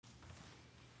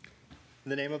In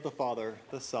the name of the Father,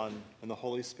 the Son, and the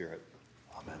Holy Spirit.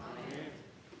 Amen. Amen.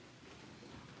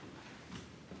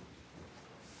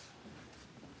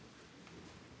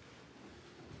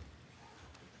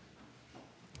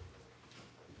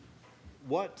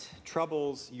 What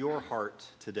troubles your heart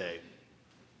today?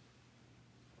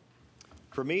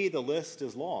 For me, the list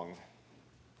is long,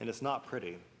 and it's not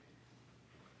pretty.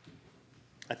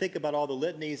 I think about all the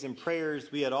litanies and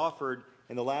prayers we had offered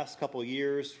in the last couple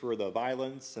years for the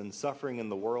violence and suffering in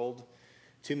the world,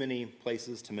 too many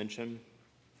places to mention.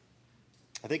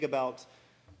 I think about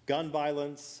gun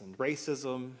violence and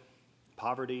racism,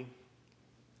 poverty.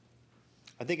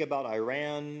 I think about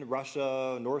Iran,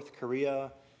 Russia, North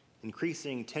Korea,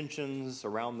 increasing tensions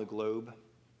around the globe.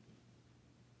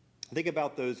 I think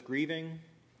about those grieving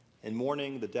and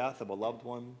mourning the death of a loved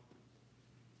one.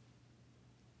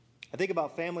 I think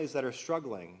about families that are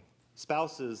struggling,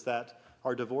 spouses that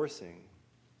are divorcing,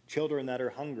 children that are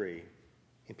hungry,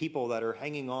 and people that are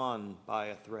hanging on by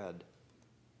a thread.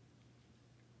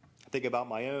 I think about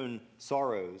my own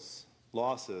sorrows,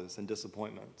 losses, and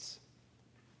disappointments.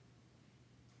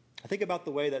 I think about the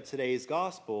way that today's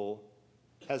gospel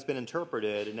has been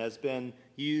interpreted and has been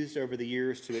used over the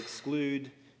years to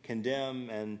exclude,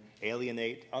 condemn, and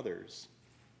alienate others.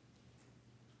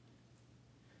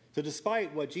 So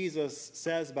despite what Jesus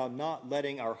says about not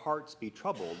letting our hearts be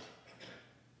troubled,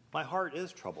 my heart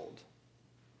is troubled.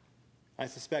 I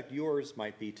suspect yours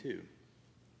might be too.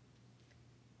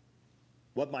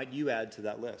 What might you add to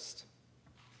that list?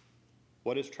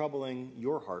 What is troubling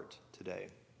your heart today?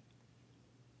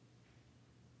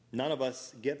 None of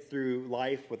us get through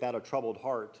life without a troubled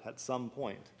heart at some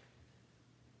point.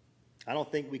 I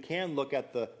don't think we can look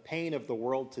at the pain of the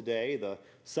world today, the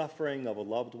suffering of a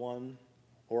loved one,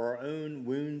 or our own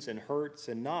wounds and hurts,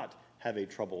 and not have a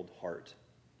troubled heart.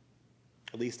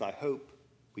 At least I hope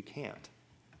we can't.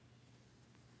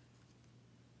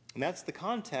 And that's the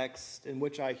context in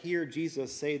which I hear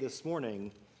Jesus say this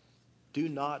morning, "Do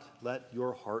not let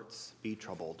your hearts be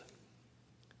troubled."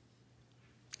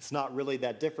 It's not really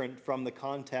that different from the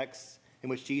context in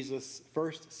which Jesus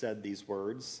first said these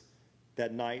words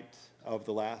that night of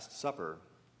the Last Supper.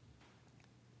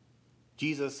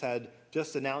 Jesus had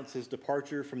just announced his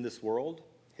departure from this world,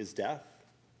 his death.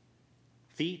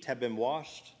 Feet have been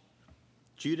washed.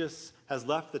 Judas has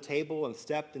left the table and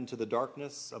stepped into the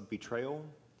darkness of betrayal.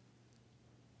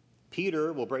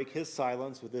 Peter will break his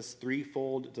silence with this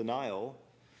threefold denial.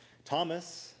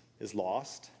 Thomas is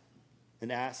lost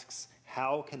and asks,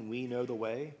 "How can we know the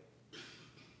way?"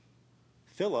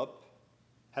 Philip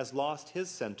has lost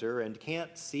his center and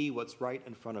can't see what's right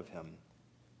in front of him.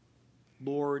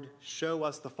 "Lord, show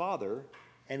us the Father,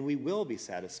 and we will be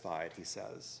satisfied," he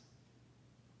says.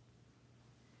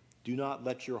 "Do not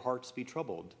let your hearts be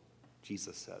troubled,"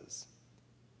 Jesus says.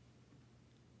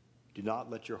 Do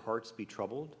not let your hearts be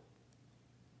troubled?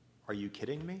 Are you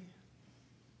kidding me?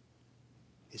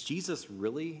 Is Jesus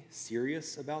really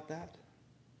serious about that?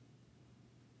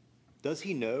 Does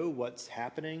he know what's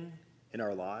happening in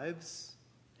our lives,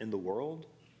 in the world?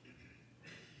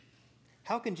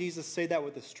 How can Jesus say that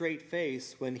with a straight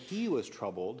face when he was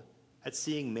troubled at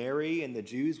seeing Mary and the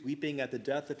Jews weeping at the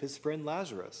death of his friend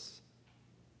Lazarus?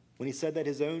 When he said that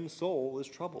his own soul is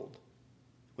troubled?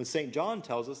 When St. John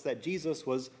tells us that Jesus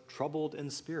was troubled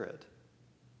in spirit?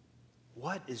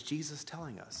 What is Jesus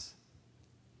telling us?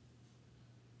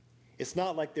 It's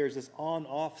not like there's this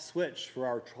on-off switch for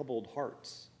our troubled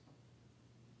hearts.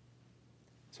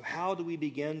 So how do we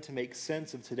begin to make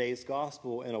sense of today's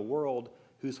gospel in a world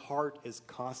whose heart is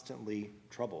constantly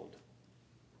troubled?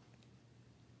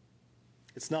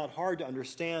 It's not hard to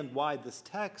understand why this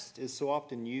text is so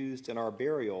often used in our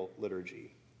burial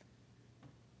liturgy.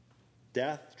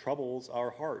 Death troubles our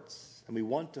hearts, and we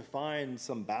want to find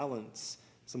some balance,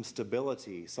 some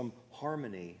stability, some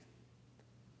harmony.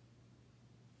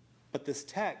 But this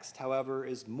text, however,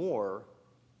 is more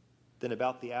than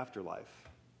about the afterlife.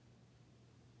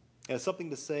 It has something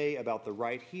to say about the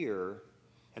right here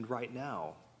and right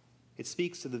now. It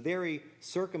speaks to the very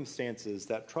circumstances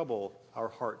that trouble our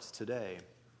hearts today.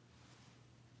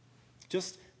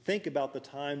 Just think about the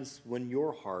times when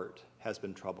your heart has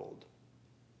been troubled.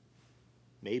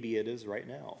 Maybe it is right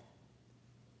now.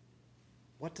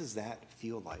 What does that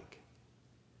feel like?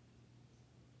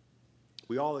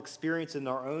 We all experience it in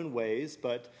our own ways,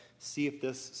 but see if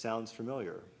this sounds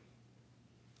familiar.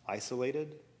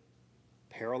 Isolated,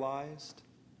 paralyzed,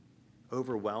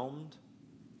 overwhelmed,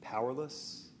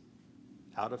 powerless,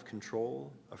 out of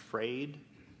control, afraid,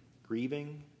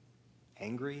 grieving,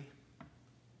 angry.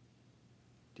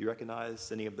 Do you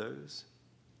recognize any of those?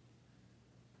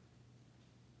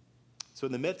 So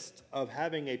in the midst of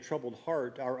having a troubled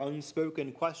heart, our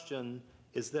unspoken question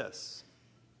is this: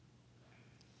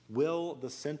 will the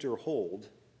center hold,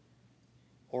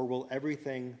 or will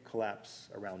everything collapse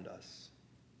around us?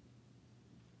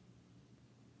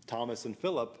 Thomas and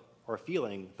Philip are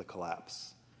feeling the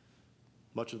collapse.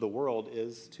 Much of the world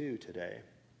is too today.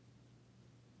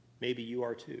 Maybe you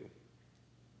are too.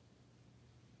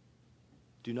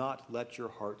 Do not let your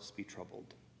hearts be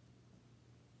troubled.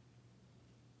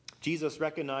 Jesus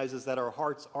recognizes that our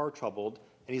hearts are troubled,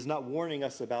 and he's not warning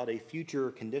us about a future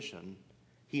condition.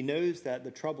 He knows that the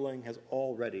troubling has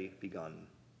already begun.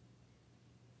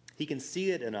 He can see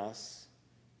it in us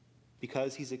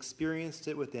because he's experienced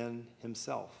it within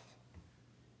himself.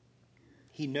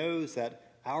 He knows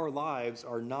that our lives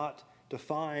are not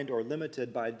defined or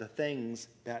limited by the things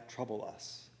that trouble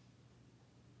us.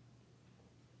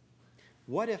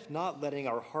 What if not letting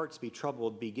our hearts be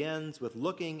troubled begins with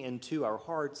looking into our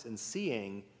hearts and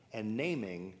seeing and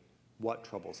naming what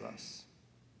troubles us?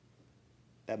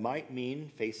 That might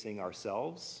mean facing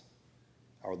ourselves,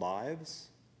 our lives,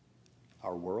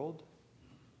 our world.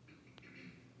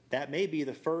 That may be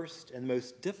the first and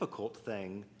most difficult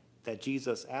thing that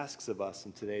Jesus asks of us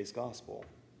in today's gospel.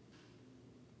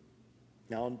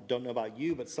 Now, I don't know about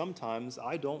you, but sometimes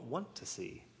I don't want to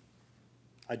see.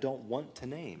 I don't want to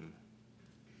name.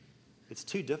 It's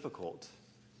too difficult.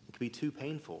 It can be too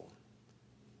painful.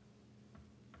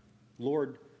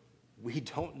 Lord, we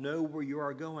don't know where you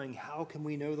are going. How can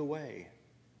we know the way?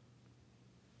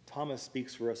 Thomas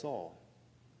speaks for us all.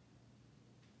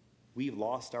 We've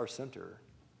lost our center.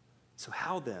 So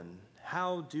how then?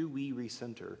 How do we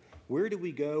recenter? Where do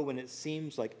we go when it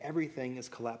seems like everything is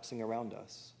collapsing around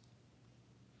us?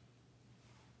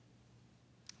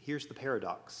 Here's the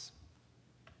paradox.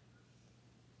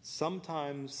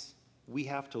 Sometimes we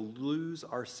have to lose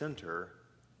our center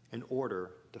in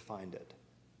order to find it.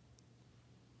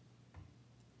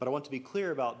 But I want to be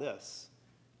clear about this.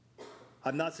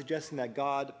 I'm not suggesting that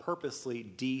God purposely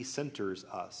de-centers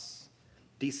us.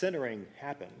 De-centering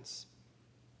happens.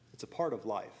 It's a part of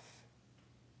life.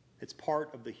 It's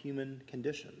part of the human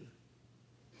condition.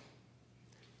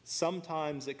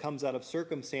 Sometimes it comes out of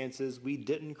circumstances we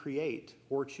didn't create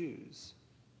or choose.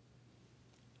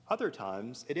 Other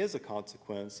times, it is a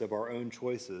consequence of our own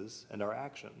choices and our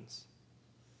actions.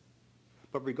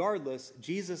 But regardless,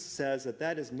 Jesus says that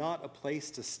that is not a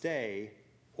place to stay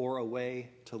or a way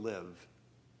to live.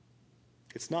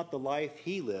 It's not the life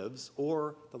he lives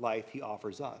or the life he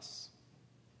offers us.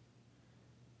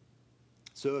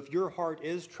 So if your heart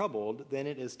is troubled, then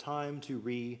it is time to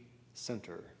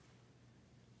re-center.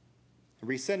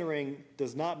 Recentering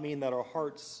does not mean that our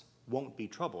hearts won't be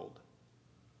troubled.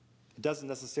 It doesn't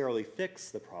necessarily fix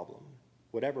the problem,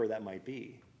 whatever that might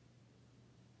be.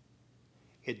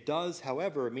 It does,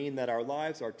 however, mean that our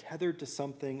lives are tethered to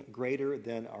something greater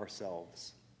than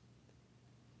ourselves.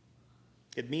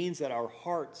 It means that our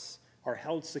hearts are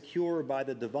held secure by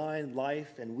the divine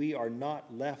life, and we are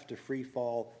not left to free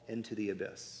fall into the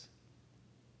abyss.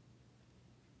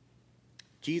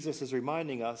 Jesus is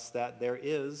reminding us that there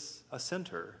is a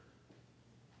center,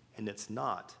 and it's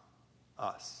not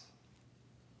us.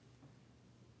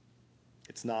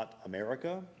 It's not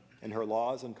America and her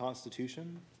laws and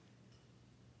constitution.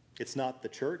 It's not the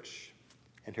church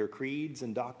and her creeds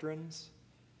and doctrines.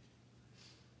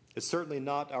 It's certainly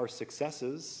not our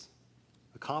successes,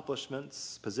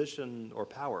 accomplishments, position, or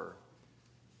power.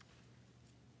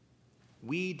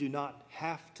 We do not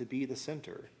have to be the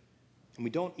center, and we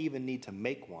don't even need to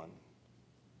make one.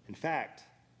 In fact,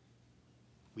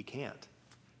 we can't.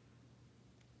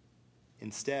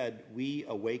 Instead, we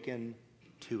awaken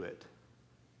to it.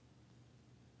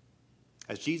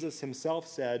 As Jesus himself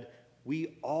said,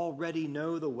 we already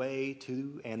know the way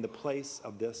to and the place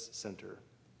of this center.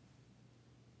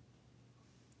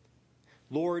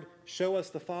 Lord, show us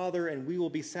the Father and we will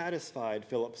be satisfied,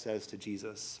 Philip says to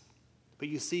Jesus. But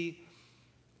you see,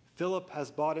 Philip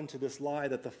has bought into this lie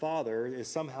that the Father is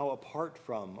somehow apart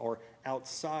from or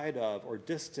outside of or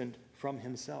distant from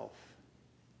himself.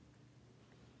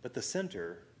 But the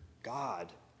center,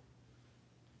 God,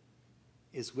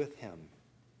 is with him,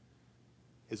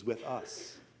 is with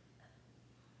us.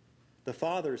 The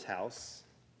Father's house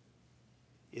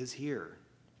is here.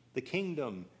 The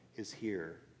kingdom is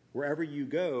here. Wherever you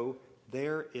go,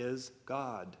 there is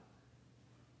God.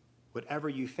 Whatever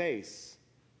you face,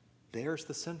 there's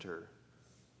the center.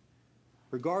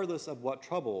 Regardless of what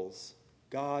troubles,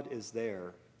 God is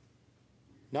there.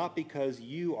 Not because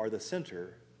you are the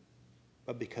center,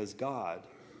 but because God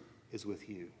is with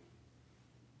you.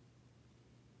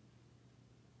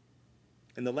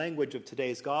 In the language of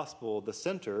today's gospel, the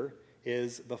center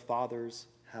is the Father's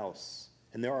house,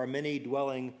 and there are many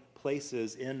dwelling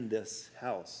places in this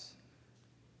house.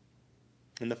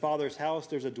 In the Father's house,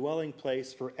 there's a dwelling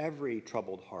place for every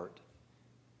troubled heart.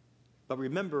 But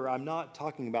remember, I'm not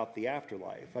talking about the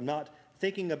afterlife. I'm not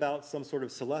thinking about some sort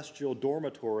of celestial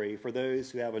dormitory for those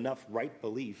who have enough right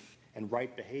belief and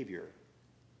right behavior.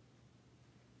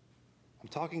 I'm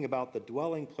talking about the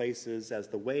dwelling places as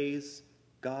the ways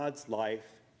God's life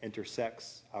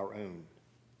intersects our own.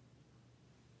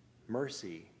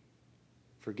 Mercy,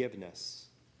 forgiveness,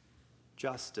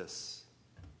 justice,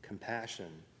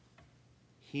 compassion,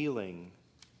 healing,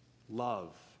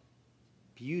 love,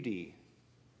 beauty,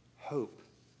 hope,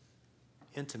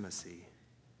 intimacy.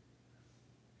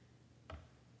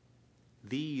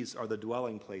 These are the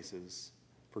dwelling places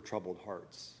for troubled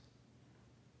hearts,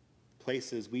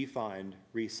 places we find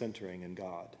recentering in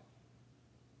God.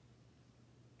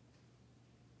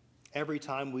 Every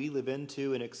time we live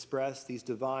into and express these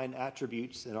divine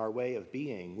attributes in our way of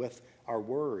being, with our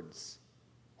words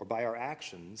or by our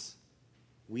actions,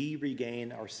 we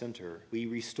regain our center. We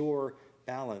restore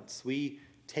balance. We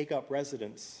take up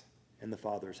residence in the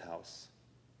Father's house.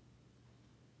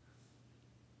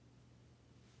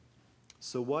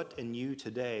 So what in you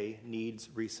today needs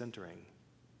recentering?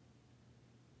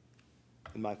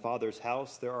 In my Father's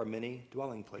house, there are many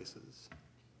dwelling places.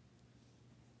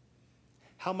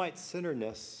 How might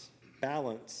centeredness,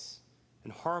 balance,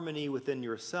 and harmony within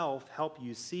yourself help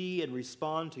you see and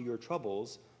respond to your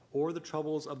troubles or the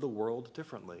troubles of the world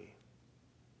differently?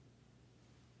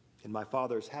 In my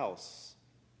Father's house,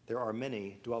 there are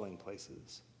many dwelling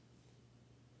places.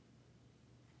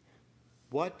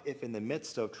 What if in the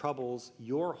midst of troubles,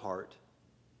 your heart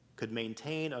could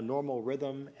maintain a normal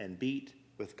rhythm and beat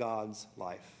with God's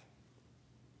life?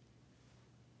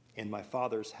 In my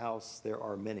Father's house, there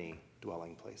are many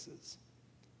dwelling places.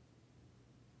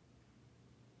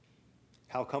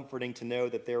 How comforting to know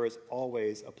that there is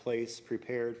always a place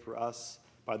prepared for us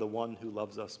by the one who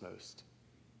loves us most,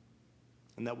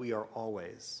 and that we are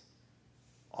always,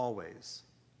 always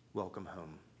welcome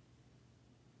home.